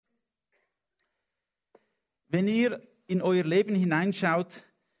wenn ihr in euer Leben hineinschaut,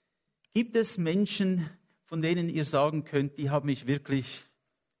 gibt es Menschen, von denen ihr sagen könnt, die haben mich wirklich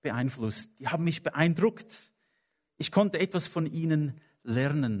beeinflusst, die haben mich beeindruckt. Ich konnte etwas von ihnen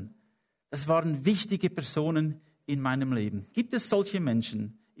lernen. Das waren wichtige Personen in meinem Leben. Gibt es solche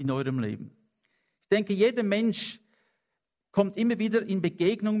Menschen in eurem Leben? Ich denke, jeder Mensch kommt immer wieder in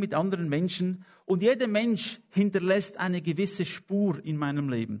Begegnung mit anderen Menschen und jeder Mensch hinterlässt eine gewisse Spur in meinem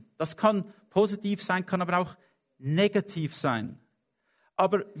Leben. Das kann positiv sein, kann aber auch negativ sein.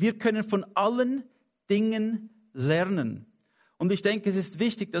 Aber wir können von allen Dingen lernen. Und ich denke, es ist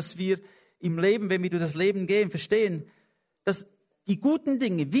wichtig, dass wir im Leben, wenn wir durch das Leben gehen, verstehen, dass die guten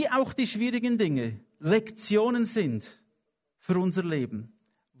Dinge, wie auch die schwierigen Dinge, Lektionen sind für unser Leben,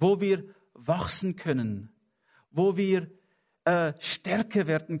 wo wir wachsen können, wo wir stärker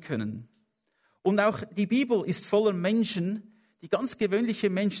werden können. Und auch die Bibel ist voller Menschen, die ganz gewöhnliche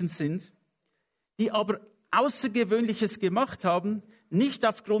Menschen sind, die aber Außergewöhnliches gemacht haben, nicht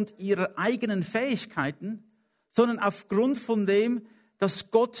aufgrund ihrer eigenen Fähigkeiten, sondern aufgrund von dem, dass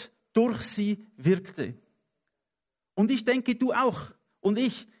Gott durch sie wirkte. Und ich denke, du auch und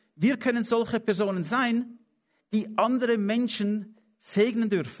ich, wir können solche Personen sein, die andere Menschen segnen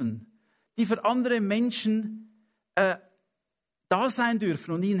dürfen, die für andere Menschen da sein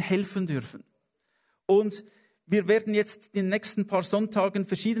dürfen und ihnen helfen dürfen. Und wir werden jetzt in den nächsten paar Sonntagen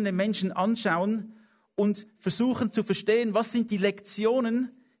verschiedene Menschen anschauen und versuchen zu verstehen, was sind die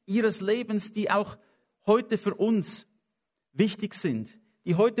Lektionen ihres Lebens, die auch heute für uns wichtig sind,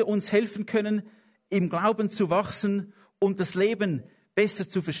 die heute uns helfen können, im Glauben zu wachsen und das Leben besser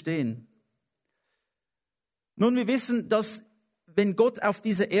zu verstehen. Nun, wir wissen, dass wenn Gott auf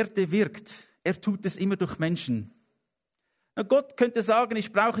dieser Erde wirkt, er tut es immer durch Menschen. Na, Gott könnte sagen,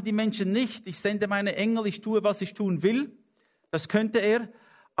 ich brauche die Menschen nicht, ich sende meine Engel, ich tue, was ich tun will. Das könnte er.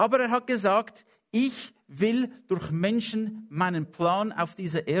 Aber er hat gesagt, ich will durch Menschen meinen Plan auf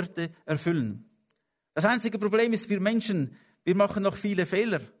dieser Erde erfüllen. Das einzige Problem ist, wir Menschen, wir machen noch viele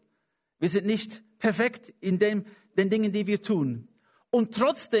Fehler. Wir sind nicht perfekt in den Dingen, die wir tun. Und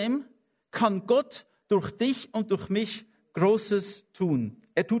trotzdem kann Gott durch dich und durch mich Großes tun.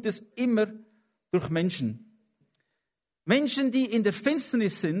 Er tut es immer durch Menschen. Menschen, die in der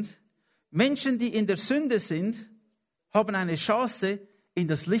Finsternis sind, Menschen, die in der Sünde sind, haben eine Chance, in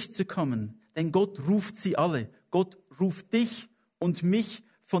das Licht zu kommen. Denn Gott ruft sie alle. Gott ruft dich und mich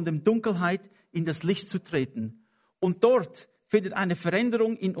von der Dunkelheit in das Licht zu treten. Und dort findet eine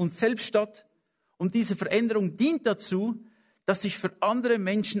Veränderung in uns selbst statt. Und diese Veränderung dient dazu, dass ich für andere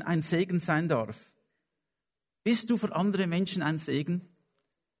Menschen ein Segen sein darf. Bist du für andere Menschen ein Segen?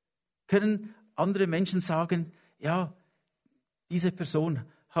 Können andere Menschen sagen, ja, diese Person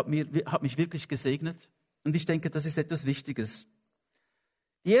hat mich wirklich gesegnet? Und ich denke, das ist etwas Wichtiges.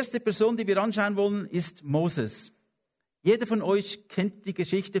 Die erste Person, die wir anschauen wollen, ist Moses. Jeder von euch kennt die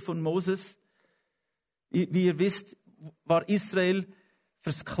Geschichte von Moses. Wie ihr wisst, war Israel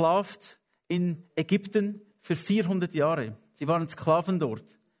versklavt in Ägypten für 400 Jahre. Sie waren Sklaven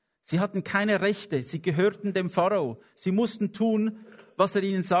dort. Sie hatten keine Rechte. Sie gehörten dem Pharao. Sie mussten tun, was er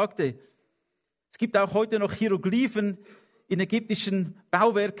ihnen sagte. Es gibt auch heute noch Hieroglyphen in ägyptischen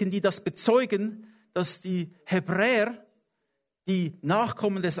Bauwerken, die das bezeugen, dass die Hebräer, die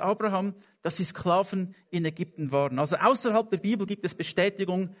Nachkommen des Abraham, dass sie Sklaven in Ägypten waren. Also außerhalb der Bibel gibt es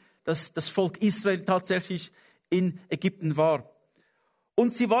Bestätigung, dass das Volk Israel tatsächlich in Ägypten war.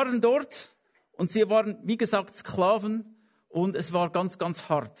 Und sie waren dort und sie waren, wie gesagt, Sklaven und es war ganz, ganz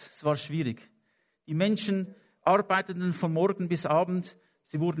hart. Es war schwierig. Die Menschen arbeiteten von Morgen bis Abend.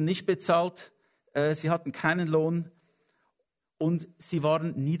 Sie wurden nicht bezahlt. Sie hatten keinen Lohn. Und sie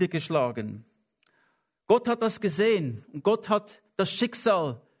waren niedergeschlagen. Gott hat das gesehen und Gott hat das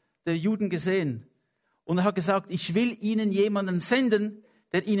Schicksal der Juden gesehen. Und er hat gesagt, ich will ihnen jemanden senden,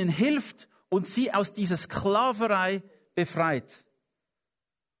 der ihnen hilft und sie aus dieser Sklaverei befreit.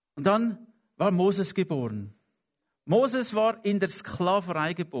 Und dann war Moses geboren. Moses war in der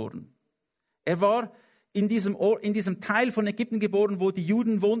Sklaverei geboren. Er war in diesem Teil von Ägypten geboren, wo die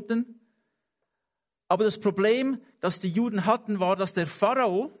Juden wohnten. Aber das Problem, das die Juden hatten, war, dass der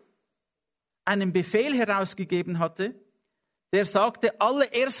Pharao einen Befehl herausgegeben hatte, der sagte, alle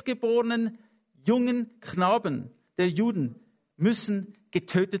erstgeborenen jungen Knaben der Juden müssen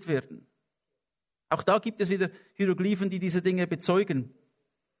getötet werden. Auch da gibt es wieder Hieroglyphen, die diese Dinge bezeugen.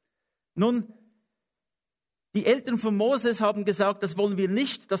 Nun, die Eltern von Moses haben gesagt, das wollen wir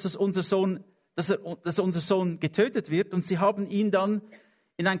nicht, dass unser Sohn getötet wird. Und sie haben ihn dann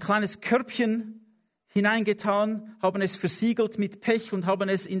in ein kleines Körbchen hineingetan, haben es versiegelt mit Pech und haben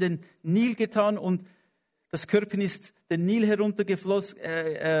es in den Nil getan und das Körbchen ist den Nil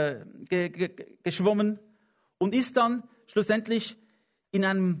heruntergeschwommen und ist dann schlussendlich in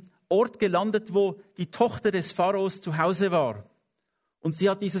einem Ort gelandet, wo die Tochter des Pharaos zu Hause war. Und sie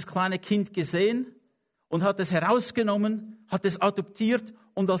hat dieses kleine Kind gesehen und hat es herausgenommen, hat es adoptiert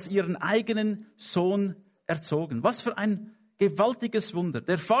und als ihren eigenen Sohn erzogen. Was für ein gewaltiges Wunder.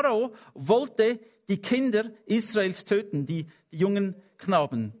 Der Pharao wollte die Kinder Israels töten, die jungen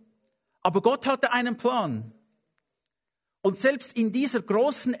Knaben. Aber Gott hatte einen Plan. Und selbst in dieser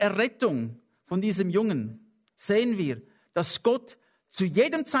großen Errettung von diesem Jungen sehen wir, dass Gott zu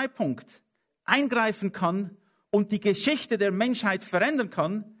jedem Zeitpunkt eingreifen kann und die Geschichte der Menschheit verändern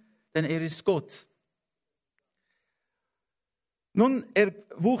kann, denn er ist Gott. Nun, er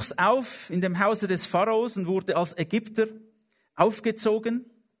wuchs auf in dem Hause des Pharaos und wurde als Ägypter aufgezogen.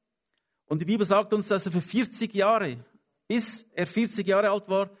 Und die Bibel sagt uns, dass er für 40 Jahre, bis er 40 Jahre alt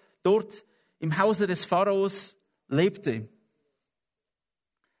war, dort im Hause des Pharaos lebte.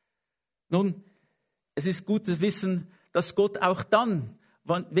 Nun, es ist gut zu wissen, dass Gott auch dann,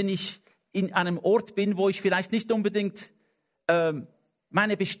 wenn ich in einem Ort bin, wo ich vielleicht nicht unbedingt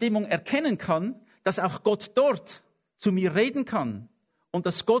meine Bestimmung erkennen kann, dass auch Gott dort zu mir reden kann und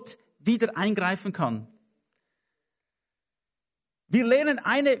dass Gott wieder eingreifen kann. Wir lernen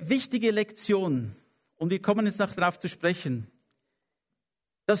eine wichtige Lektion und wir kommen jetzt noch darauf zu sprechen,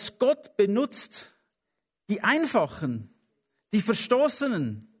 dass Gott benutzt die Einfachen, die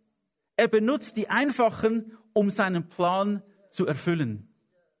Verstoßenen. Er benutzt die Einfachen, um seinen Plan zu erfüllen.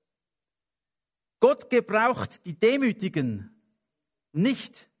 Gott gebraucht die Demütigen,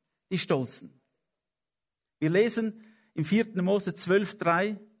 nicht die Stolzen. Wir lesen im 4. Mose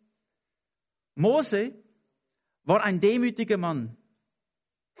 12,3. Mose war ein demütiger Mann,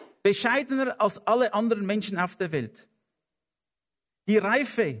 bescheidener als alle anderen Menschen auf der Welt. Die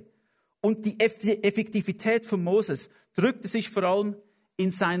Reife und die Effektivität von Moses drückte sich vor allem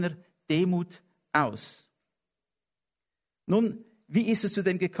in seiner Demut aus. Nun, wie ist es zu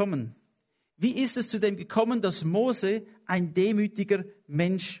dem gekommen? Wie ist es zu dem gekommen, dass Mose ein demütiger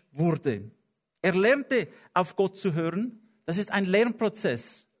Mensch wurde? Er lernte, auf Gott zu hören. Das ist ein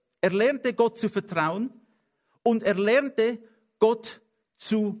Lernprozess. Er lernte, Gott zu vertrauen. Und er lernte, Gott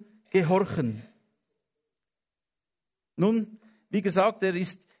zu gehorchen. Nun, wie gesagt, er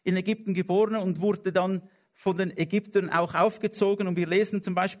ist in Ägypten geboren und wurde dann von den Ägyptern auch aufgezogen. Und wir lesen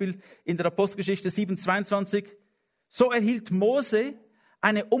zum Beispiel in der Apostelgeschichte 7,22, so erhielt Mose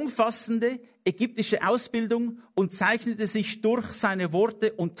eine umfassende ägyptische Ausbildung und zeichnete sich durch seine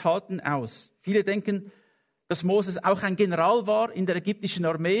Worte und Taten aus. Viele denken, dass Moses auch ein General war in der ägyptischen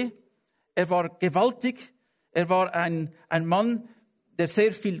Armee. Er war gewaltig. Er war ein Mann, der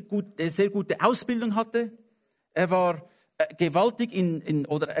sehr gute Ausbildung hatte. Er war gewaltig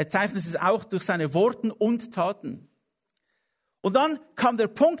oder er zeichnete es auch durch seine Worte und Taten. Und dann kam der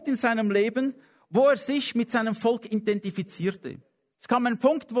Punkt in seinem Leben, wo er sich mit seinem Volk identifizierte. Es kam ein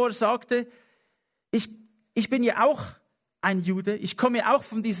Punkt, wo er sagte, ich bin ja auch ein Jude, ich komme ja auch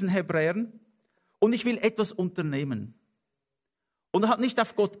von diesen Hebräern und ich will etwas unternehmen. Und er hat nicht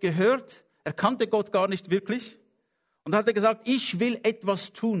auf Gott gehört, er kannte Gott gar nicht wirklich und hat gesagt, ich will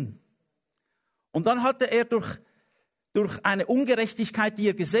etwas tun. Und dann hatte er durch eine Ungerechtigkeit, die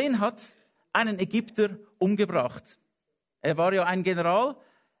er gesehen hat, einen Ägypter umgebracht. Er war ja ein General,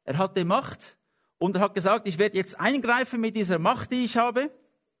 er hatte Macht und er hat gesagt, ich werde jetzt eingreifen mit dieser Macht, die ich habe.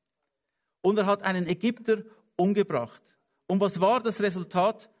 Und er hat einen Ägypter umgebracht. Und was war das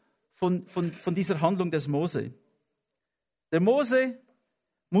Resultat von dieser Handlung des Mose? Der Mose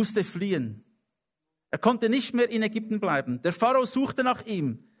musste fliehen. Er konnte nicht mehr in Ägypten bleiben. Der Pharao suchte nach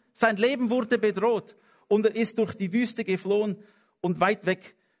ihm. Sein Leben wurde bedroht. Und er ist durch die Wüste geflohen und weit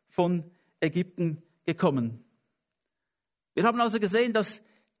weg von Ägypten gekommen. Wir haben also gesehen, dass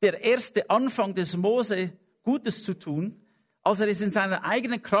der erste Anfang des Mose, Gutes zu tun, als er es in seiner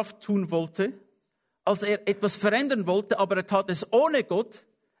eigenen Kraft tun wollte, als er etwas verändern wollte, aber er tat es ohne Gott.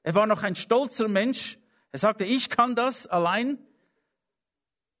 Er war noch ein stolzer Mensch. Er sagte, ich kann das allein,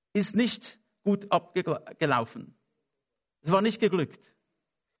 ist nicht gut abgelaufen. Es war nicht geglückt.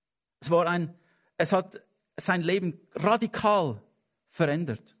 Es hat sein Leben radikal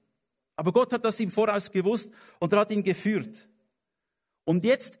verändert. Aber Gott hat das ihm voraus gewusst und er hat ihn geführt. Und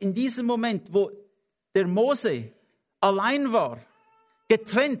jetzt in diesem Moment, wo der Mose allein war,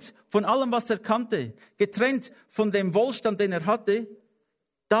 getrennt von allem, was er kannte, getrennt von dem Wohlstand, den er hatte,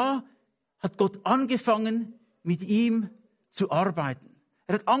 da hat Gott angefangen, mit ihm zu arbeiten.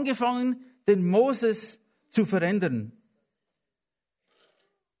 Er hat angefangen, den Moses zu verändern.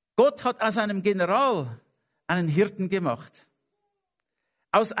 Gott hat aus einem General einen Hirten gemacht.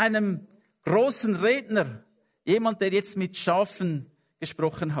 Aus einem großen Redner, jemand, der jetzt mit Schafen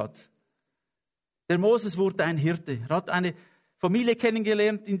gesprochen hat. Der Moses wurde ein Hirte. Er hat eine Familie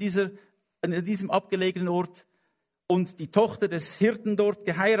kennengelernt in diesem abgelegenen Ort und die Tochter des Hirten dort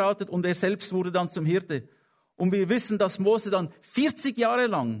geheiratet und er selbst wurde dann zum Hirte. Und wir wissen, dass Mose dann 40 Jahre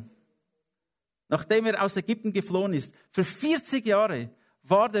lang, nachdem er aus Ägypten geflohen ist, für 40 Jahre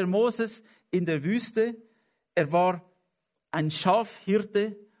war der Moses in der Wüste. Er war ein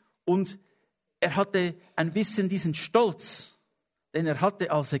Schafhirte und er hatte ein bisschen diesen Stolz, den er hatte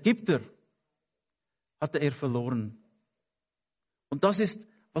als Ägypter, hatte er verloren. Und das ist,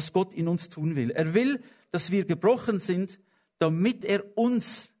 was Gott in uns tun will. Er will, dass wir gebrochen sind, damit er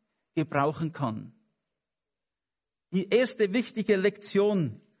uns gebrauchen kann. Die erste wichtige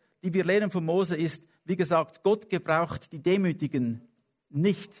Lektion, die wir lernen von Mose, ist, wie gesagt, Gott gebraucht die Demütigen,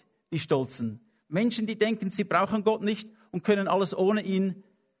 nicht die Stolzen. Menschen, die denken, sie brauchen Gott nicht und können alles ohne ihn,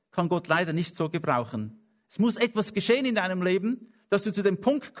 kann Gott leider nicht so gebrauchen. Es muss etwas geschehen in deinem Leben, dass du zu dem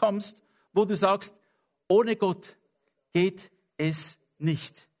Punkt kommst, wo du sagst, ohne Gott geht es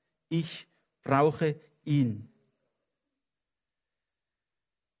nicht. Ich brauche ihn.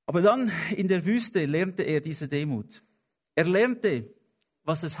 Aber dann in der Wüste lernte er diese Demut. Er lernte,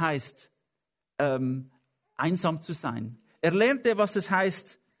 was es heißt, einsam zu sein. Er lernte, was es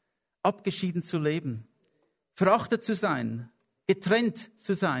heißt, abgeschieden zu leben, verachtet zu sein, getrennt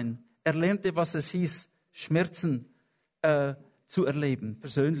zu sein. Er lernte, was es hieß, Schmerzen zu erleben,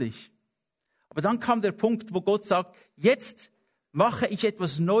 persönlich. Aber dann kam der Punkt, wo Gott sagt, jetzt mache ich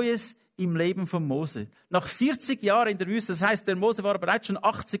etwas Neues im Leben von Mose. Nach 40 Jahren in der Wüste, das heißt, der Mose war bereits schon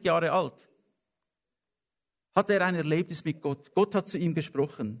 80 Jahre alt, hatte er ein Erlebnis mit Gott. Gott hat zu ihm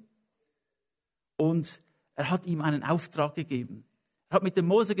gesprochen. Und er hat ihm einen Auftrag gegeben. Er hat mit dem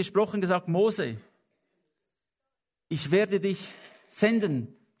Mose gesprochen und gesagt, Mose, ich werde dich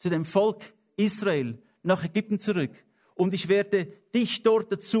senden zu dem Volk Israel nach Ägypten zurück. Und ich werde dich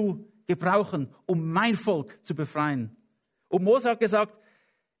dort dazu gebrauchen, um mein Volk zu befreien. Und Mose hat gesagt,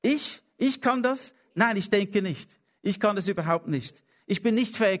 ich kann das? Nein, ich denke nicht. Ich kann das überhaupt nicht. Ich bin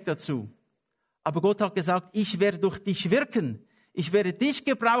nicht fähig dazu. Aber Gott hat gesagt, ich werde durch dich wirken. Ich werde dich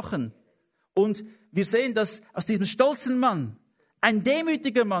gebrauchen. Und wir sehen, dass aus diesem stolzen Mann ein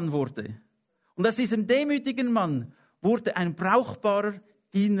demütiger Mann wurde. Und aus diesem demütigen Mann wurde ein brauchbarer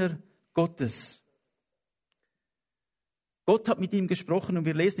Diener Gottes. Gott hat mit ihm gesprochen und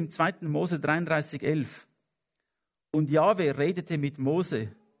wir lesen im 2. Mose 33,11. Und Jahwe redete mit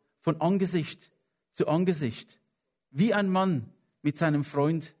Mose von Angesicht zu Angesicht, wie ein Mann mit seinem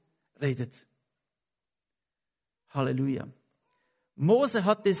Freund redet. Halleluja. Mose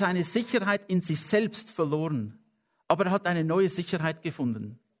hatte seine Sicherheit in sich selbst verloren, aber er hat eine neue Sicherheit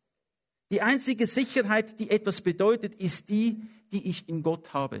gefunden. Die einzige Sicherheit, die etwas bedeutet, ist die ich in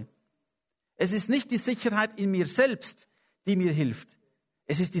Gott habe. Es ist nicht die Sicherheit in mir selbst, die mir hilft.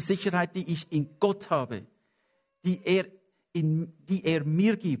 Es ist die Sicherheit, die ich in Gott habe, die er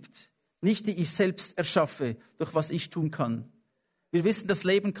mir gibt, nicht die ich selbst erschaffe, durch was ich tun kann. Wir wissen, das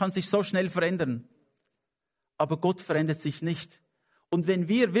Leben kann sich so schnell verändern, aber Gott verändert sich nicht. Und wenn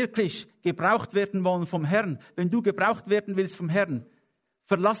wir wirklich gebraucht werden wollen vom Herrn, wenn du gebraucht werden willst vom Herrn,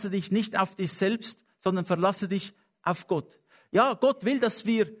 verlasse dich nicht auf dich selbst, sondern verlasse dich auf Gott. Ja, Gott will, dass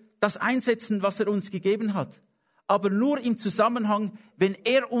wir das einsetzen, was er uns gegeben hat, aber nur im Zusammenhang, wenn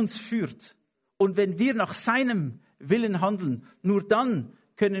er uns führt und wenn wir nach seinem Willen handeln. Nur dann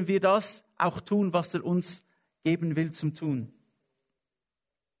können wir das auch tun, was er uns geben will zum Tun.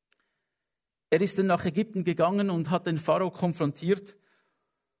 Er ist dann nach Ägypten gegangen und hat den Pharao konfrontiert.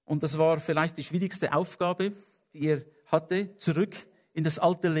 Und das war vielleicht die schwierigste Aufgabe, die er hatte, zurück in das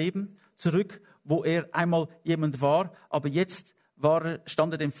alte Leben, zurück, wo er einmal jemand war. Aber jetzt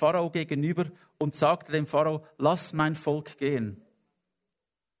stand er dem Pharao gegenüber und sagte dem Pharao, lass mein Volk gehen.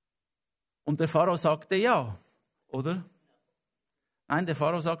 Und der Pharao sagte ja, oder? Nein, der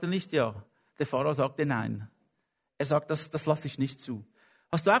Pharao sagte nicht ja. Der Pharao sagte nein. Er sagt, das lasse ich nicht zu.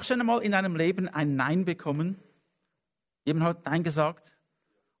 Hast du auch schon einmal in deinem Leben ein Nein bekommen? Jemand hat Nein gesagt.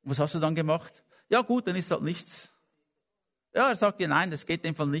 Und was hast du dann gemacht? Ja gut, dann ist halt nichts. Ja, er sagt dir nein, das geht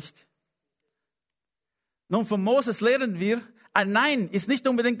in dem Fall nicht. Nun, von Moses lernen wir, ein Nein ist nicht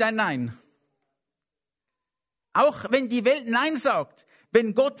unbedingt ein Nein. Auch wenn die Welt Nein sagt,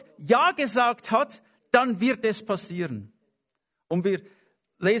 wenn Gott Ja gesagt hat, dann wird es passieren. Und wir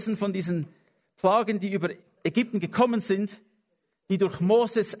lesen von diesen Plagen, die über Ägypten gekommen sind, die durch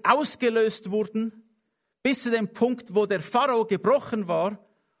Moses ausgelöst wurden, bis zu dem Punkt, wo der Pharao gebrochen war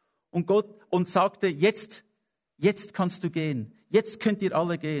und Gott sagte, jetzt kannst du gehen, jetzt könnt ihr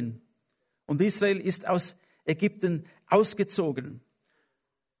alle gehen. Und Israel ist aus Ägypten ausgezogen.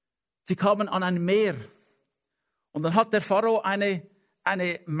 Sie kamen an ein Meer und dann hat der Pharao eine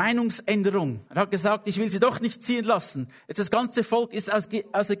eine Meinungsänderung. Er hat gesagt, ich will sie doch nicht ziehen lassen. Jetzt das ganze Volk ist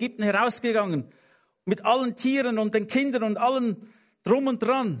aus Ägypten herausgegangen. Mit allen Tieren und den Kindern und allem drum und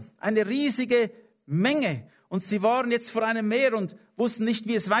dran. Eine riesige Menge. Und sie waren jetzt vor einem Meer und wussten nicht,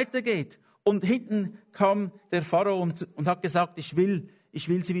 wie es weitergeht. Und hinten kam der Pharao und hat gesagt, ich will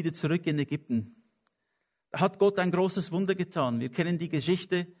sie wieder zurück in Ägypten. Da hat Gott ein großes Wunder getan. Wir kennen die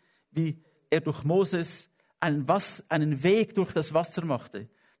Geschichte, wie er durch Moses einen Weg durch das Wasser machte,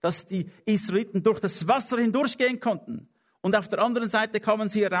 dass die Israeliten durch das Wasser hindurchgehen konnten. Und auf der anderen Seite kamen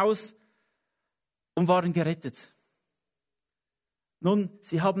sie heraus und waren gerettet. Nun,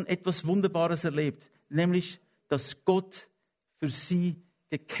 sie haben etwas Wunderbares erlebt, nämlich, dass Gott für sie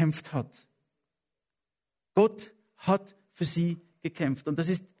gekämpft hat. Gott hat für sie gekämpft. Und das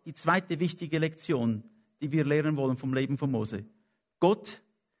ist die zweite wichtige Lektion, die wir lernen wollen vom Leben von Mose. Gott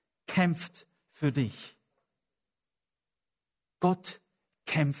kämpft für dich. Gott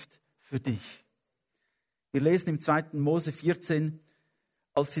kämpft für dich. Wir lesen im 2. Mose 14,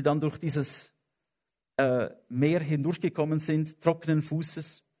 als sie dann durch dieses Meer hindurchgekommen sind, trockenen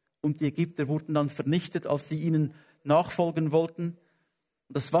Fußes, und die Ägypter wurden dann vernichtet, als sie ihnen nachfolgen wollten.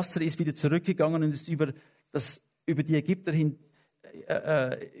 Das Wasser ist wieder zurückgegangen und ist über die Ägypter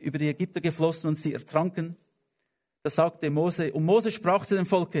geflossen und sie ertranken. Da sagte Mose, und Mose sprach zu dem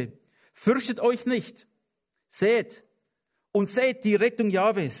Volke, fürchtet euch nicht, seht die Rettung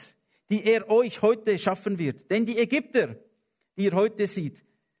Jahwes, die er euch heute schaffen wird. Denn die Ägypter, die ihr heute seht,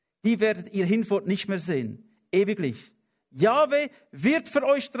 die werdet ihr hinfort nicht mehr sehen, ewiglich. Jahwe wird für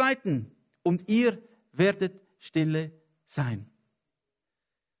euch streiten und ihr werdet stille sein.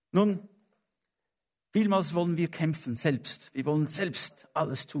 Nun, vielmals wollen wir kämpfen selbst. Wir wollen selbst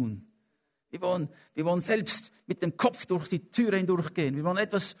alles tun. Wir wollen selbst mit dem Kopf durch die Türe hindurchgehen. Wir wollen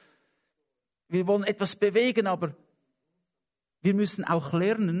etwas bewegen, aber wir müssen auch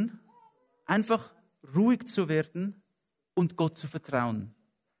lernen, einfach ruhig zu werden und Gott zu vertrauen.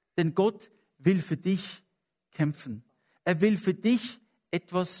 Denn Gott will für dich kämpfen. Er will für dich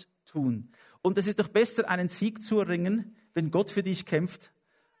etwas tun. Und es ist doch besser, einen Sieg zu erringen, wenn Gott für dich kämpft,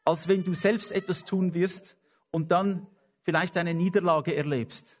 als wenn du selbst etwas tun wirst und dann vielleicht eine Niederlage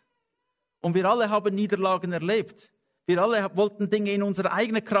erlebst. Und wir alle haben Niederlagen erlebt. Wir alle wollten Dinge in unserer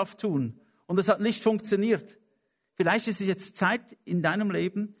eigenen Kraft tun und es hat nicht funktioniert. Vielleicht ist es jetzt Zeit in deinem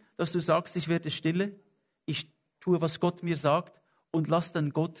Leben, dass du sagst, ich werde stille, ich tue, was Gott mir sagt und lass dann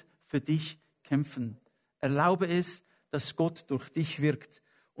Gott für dich kämpfen. Erlaube es, dass Gott durch dich wirkt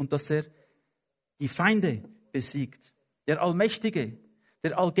und dass er die Feinde besiegt. Der Allmächtige,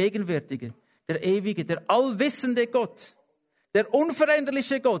 der Allgegenwärtige, der Ewige, der allwissende Gott, der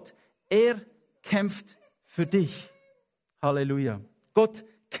unveränderliche Gott, er kämpft für dich. Halleluja. Gott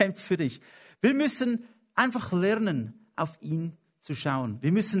kämpft für dich. Wir müssen einfach lernen, auf ihn zu schauen.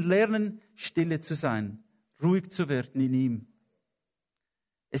 Wir müssen lernen, stille zu sein, ruhig zu werden in ihm.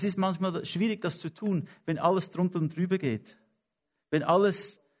 Es ist manchmal schwierig, das zu tun, wenn alles drunter und drüber geht. Wenn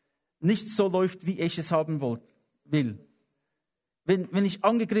alles nicht so läuft, wie ich es haben will. Wenn ich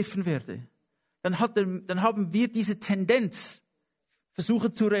angegriffen werde, dann haben wir diese Tendenz,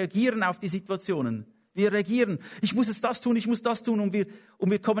 versuchen zu reagieren auf die Situationen. Wir reagieren, ich muss jetzt das tun, ich muss das tun und wir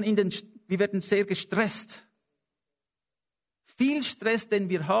werden sehr gestresst. Viel Stress, den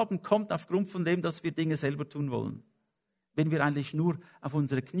wir haben, kommt aufgrund von dem, dass wir Dinge selber tun wollen. Wenn wir eigentlich nur auf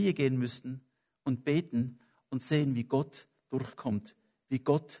unsere Knie gehen müssten und beten und sehen, wie Gott durchkommt, wie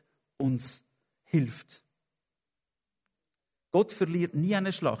Gott uns hilft. Gott verliert nie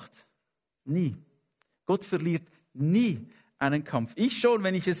eine Schlacht. Nie. Gott verliert nie einen Kampf. Ich schon,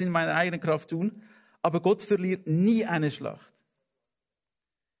 wenn ich es in meiner eigenen Kraft tue, aber Gott verliert nie eine Schlacht.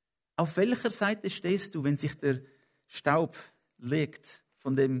 Auf welcher Seite stehst du, wenn sich der Staub legt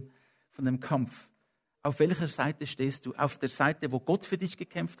von dem Kampf? Auf welcher Seite stehst du? Auf der Seite, wo Gott für dich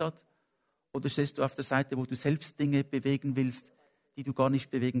gekämpft hat? Oder stehst du auf der Seite, wo du selbst Dinge bewegen willst, die du gar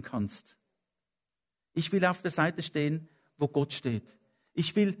nicht bewegen kannst? Ich will auf der Seite stehen, wo Gott steht.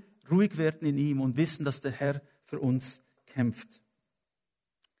 Ich will ruhig werden in ihm und wissen, dass der Herr für uns kämpft.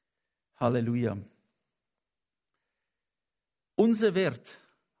 Halleluja. Unser Wert,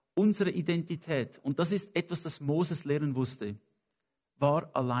 unsere Identität, und das ist etwas, das Moses lernen musste,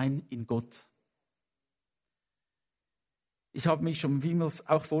 war allein in Gott. Ich habe mich schon vielmal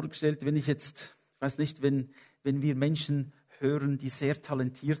auch vorgestellt, wenn wir Menschen hören, die sehr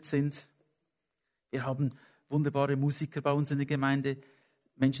talentiert sind. Wir haben wunderbare Musiker bei uns in der Gemeinde,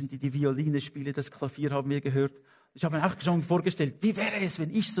 Menschen, die die Violine spielen, das Klavier haben wir gehört. Ich habe mir auch schon vorgestellt, wie wäre es, wenn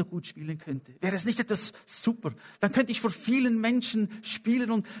ich so gut spielen könnte? Wäre es nicht etwas super? Dann könnte ich vor vielen Menschen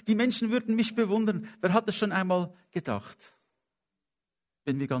spielen und die Menschen würden mich bewundern. Wer hat das schon einmal gedacht?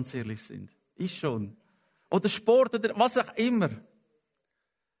 wenn wir ganz ehrlich sind. Ich schon. Oder Sport oder was auch immer.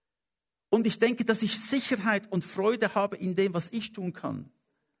 Und ich denke, dass ich Sicherheit und Freude habe in dem, was ich tun kann.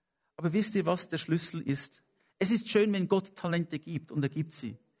 Aber wisst ihr, was der Schlüssel ist? Es ist schön, wenn Gott Talente gibt und er gibt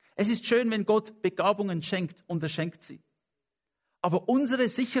sie. Es ist schön, wenn Gott Begabungen schenkt und er schenkt sie. Aber unsere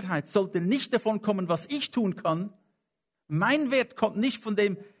Sicherheit sollte nicht davon kommen, was ich tun kann. Mein Wert kommt nicht von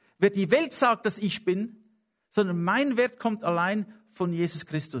dem, wer die Welt sagt, dass ich bin, sondern mein Wert kommt allein von Jesus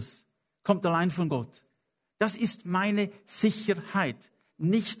Christus, kommt allein von Gott. Das ist meine Sicherheit,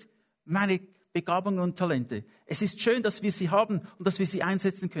 nicht meine Begabungen und Talente. Es ist schön, dass wir sie haben und dass wir sie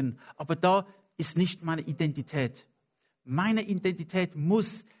einsetzen können, aber da ist nicht meine Identität. Meine Identität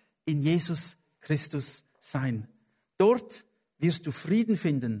muss in Jesus Christus sein. Dort wirst du Frieden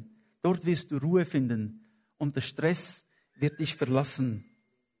finden, dort wirst du Ruhe finden und der Stress wird dich verlassen.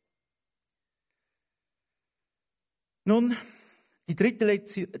 Nun, die dritte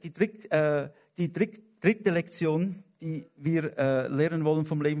Lektion, die wir lernen wollen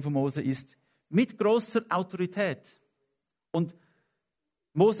vom Leben von Mose, ist mit großer Autorität. Und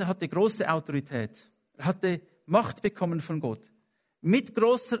Mose hatte große Autorität. Er hatte Macht bekommen von Gott. Mit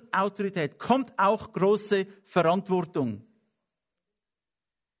großer Autorität kommt auch große Verantwortung.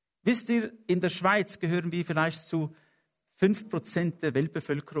 Wisst ihr, in der Schweiz gehören wir vielleicht zu 5% der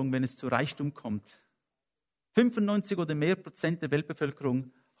Weltbevölkerung, wenn es zu Reichtum kommt. 95 oder mehr Prozent der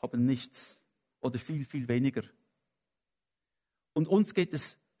Weltbevölkerung haben nichts oder viel, viel weniger. Und uns geht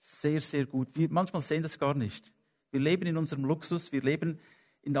es sehr, sehr gut. Wir manchmal sehen das gar nicht. Wir leben in unserem Luxus, wir leben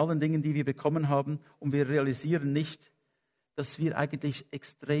in allen Dingen, die wir bekommen haben und wir realisieren nicht, dass wir eigentlich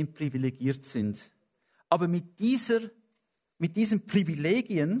extrem privilegiert sind. Aber mit diesen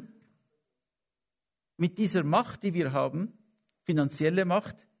Privilegien, mit dieser Macht, die wir haben, finanzielle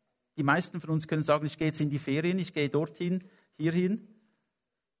Macht, die meisten von uns können sagen, ich gehe jetzt in die Ferien, ich gehe dorthin, hierhin.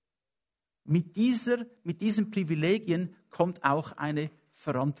 Mit diesen Privilegien kommt auch eine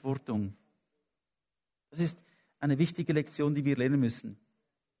Verantwortung. Das ist eine wichtige Lektion, die wir lernen müssen.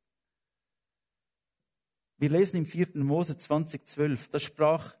 Wir lesen im 4. Mose 20,12, da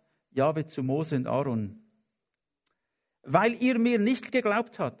sprach Jahwe zu Mose und Aaron: Weil ihr mir nicht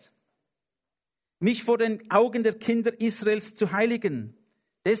geglaubt habt, mich vor den Augen der Kinder Israels zu heiligen,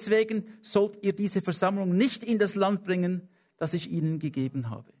 deswegen sollt ihr diese Versammlung nicht in das Land bringen, das ich ihnen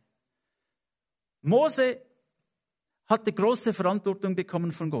gegeben habe. Mose hatte große Verantwortung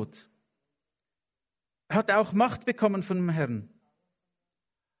bekommen von Gott. Er hatte auch Macht bekommen von dem Herrn.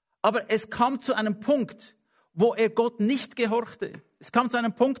 Aber es kam zu einem Punkt, wo er Gott nicht gehorchte. Es kam zu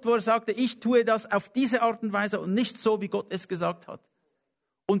einem Punkt, wo er sagte, ich tue das auf diese Art und Weise und nicht so, wie Gott es gesagt hat.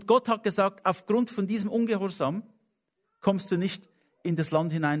 Und Gott hat gesagt, aufgrund von diesem Ungehorsam kommst du nicht in das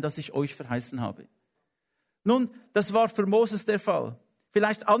Land hinein, das ich euch verheißen habe. Nun, das war für Moses der Fall.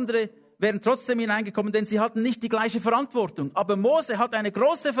 Vielleicht andere wären trotzdem hineingekommen, denn sie hatten nicht die gleiche Verantwortung. Aber Mose hat eine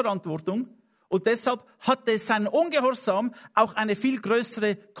große Verantwortung und deshalb hatte sein Ungehorsam auch eine viel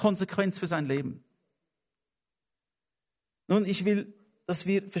größere Konsequenz für sein Leben. Nun, ich will, dass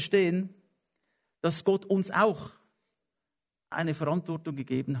wir verstehen, dass Gott uns auch eine Verantwortung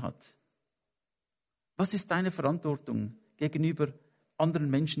gegeben hat. Was ist deine Verantwortung gegenüber anderen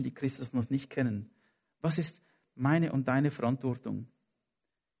Menschen, die Christus noch nicht kennen? Was ist meine und deine Verantwortung?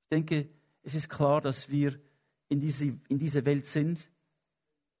 Ich denke, es ist klar, dass wir in dieser Welt sind,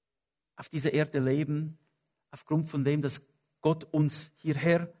 auf dieser Erde leben, aufgrund von dem, dass Gott uns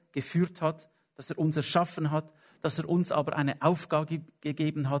hierher geführt hat, dass er uns erschaffen hat, dass er uns aber eine Aufgabe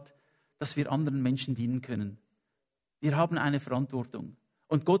gegeben hat, dass wir anderen Menschen dienen können. Wir haben eine Verantwortung.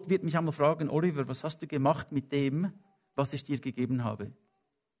 Und Gott wird mich einmal fragen, Oliver, was hast du gemacht mit dem, was ich dir gegeben habe?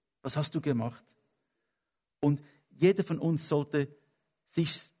 Was hast du gemacht? Und jeder von uns sollte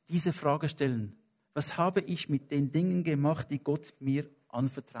sich diese Frage stellen. Was habe ich mit den Dingen gemacht, die Gott mir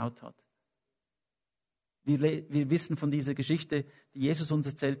anvertraut hat? Wir wissen von dieser Geschichte, die Jesus uns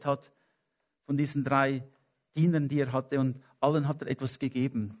erzählt hat, von diesen 3 Dienern, die er hatte, und allen hat er etwas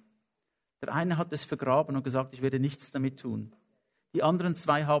gegeben. Der eine hat es vergraben und gesagt, ich werde nichts damit tun. Die anderen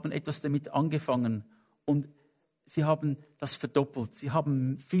 2 haben etwas damit angefangen und sie haben das verdoppelt. Sie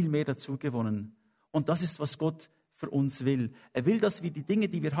haben viel mehr dazu gewonnen. Und das ist, was Gott für uns will. Er will, dass wir die Dinge,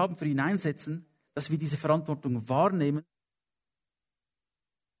 die wir haben, für ihn einsetzen, dass wir diese Verantwortung wahrnehmen,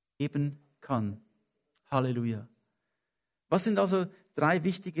 geben kann. Halleluja. Was sind also 3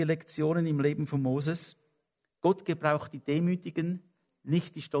 wichtige Lektionen im Leben von Moses? Gott gebraucht die Demütigen,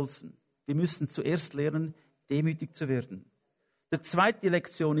 nicht die Stolzen. Wir müssen zuerst lernen, demütig zu werden. Die zweite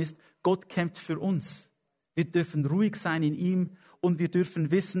Lektion ist, Gott kämpft für uns. Wir dürfen ruhig sein in ihm und wir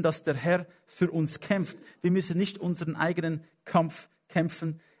dürfen wissen, dass der Herr für uns kämpft. Wir müssen nicht unseren eigenen Kampf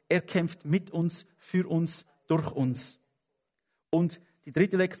kämpfen. Er kämpft mit uns, für uns, durch uns. Und die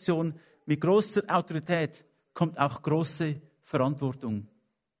dritte Lektion, mit großer Autorität kommt auch große Verantwortung.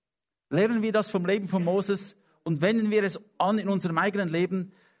 Lernen wir das vom Leben von Moses und wenden wir es an in unserem eigenen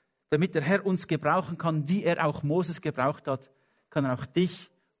Leben, damit der Herr uns gebrauchen kann, wie er auch Moses gebraucht hat, kann er auch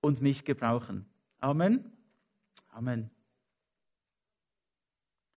dich und mich gebrauchen. Amen. Amen.